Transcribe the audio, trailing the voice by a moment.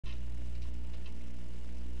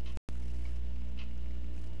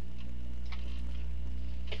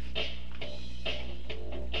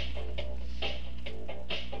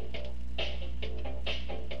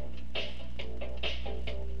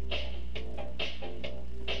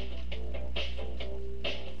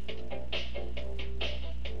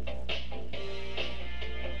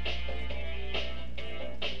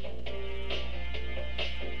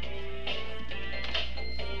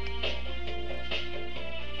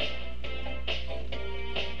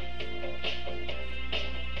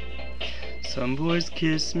Some boys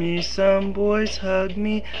kiss me, some boys hug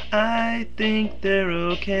me, I think they're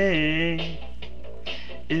okay.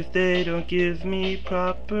 If they don't give me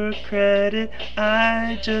proper credit,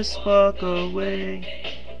 I just walk away.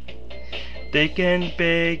 They can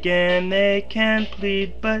beg and they can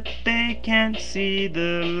plead, but they can't see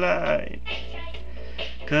the light.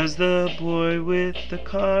 'Cause the boy with the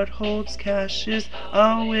card holds cash is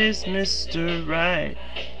always Mr. Right.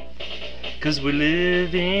 'Cause we're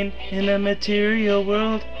living in a material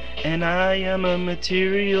world, and I am a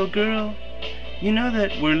material girl. You know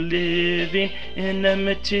that we're living in a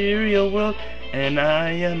material world, and I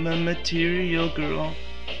am a material girl.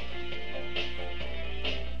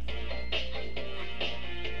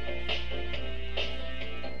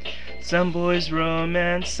 Some boys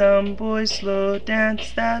romance, some boys slow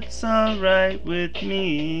dance, that's alright with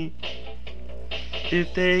me.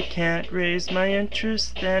 If they can't raise my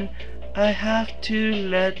interest, then I have to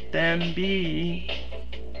let them be.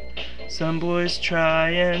 Some boys try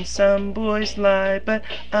and some boys lie, but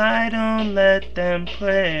I don't let them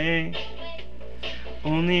play.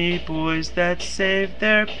 Only boys that save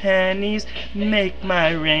their pennies make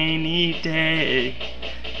my rainy day.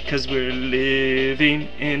 'Cause we're living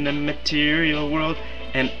in a material world,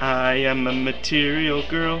 and I am a material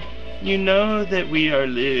girl. You know that we are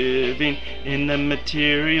living in a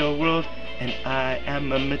material world, and I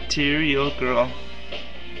am a material girl.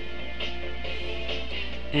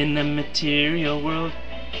 In a material world,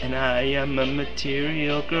 and I am a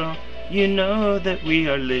material girl. You know that we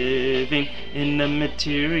are living in a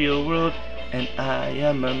material world, and I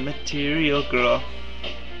am a material girl.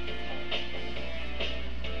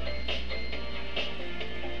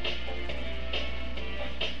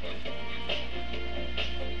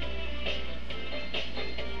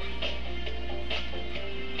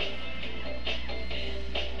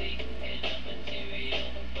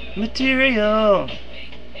 Material.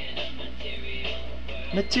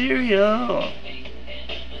 Material.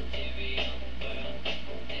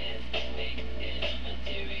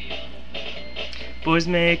 Boys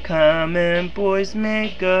may come and boys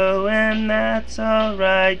may go, and that's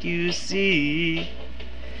alright, you see.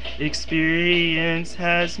 Experience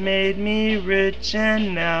has made me rich,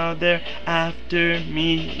 and now they're after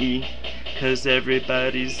me. 'Cause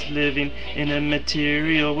everybody's living in a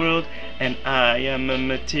material world, and I am a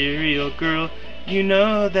material girl. You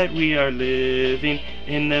know that we are living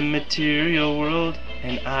in a material world,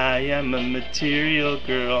 and I am a material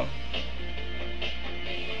girl.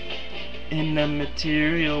 In a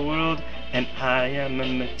material world, and I am a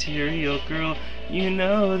material girl. You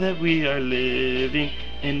know that we are living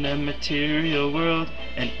in a material world,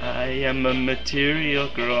 and I am a material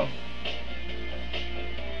girl.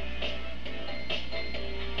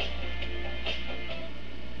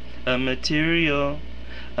 A material,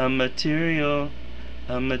 a material,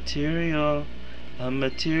 a material, a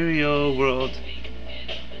material world.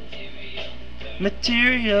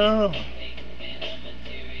 Material.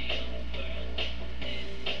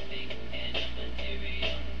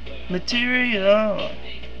 Material.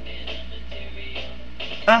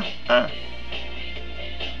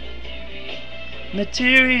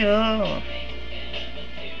 Material.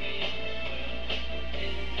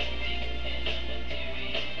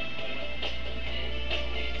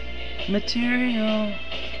 Material.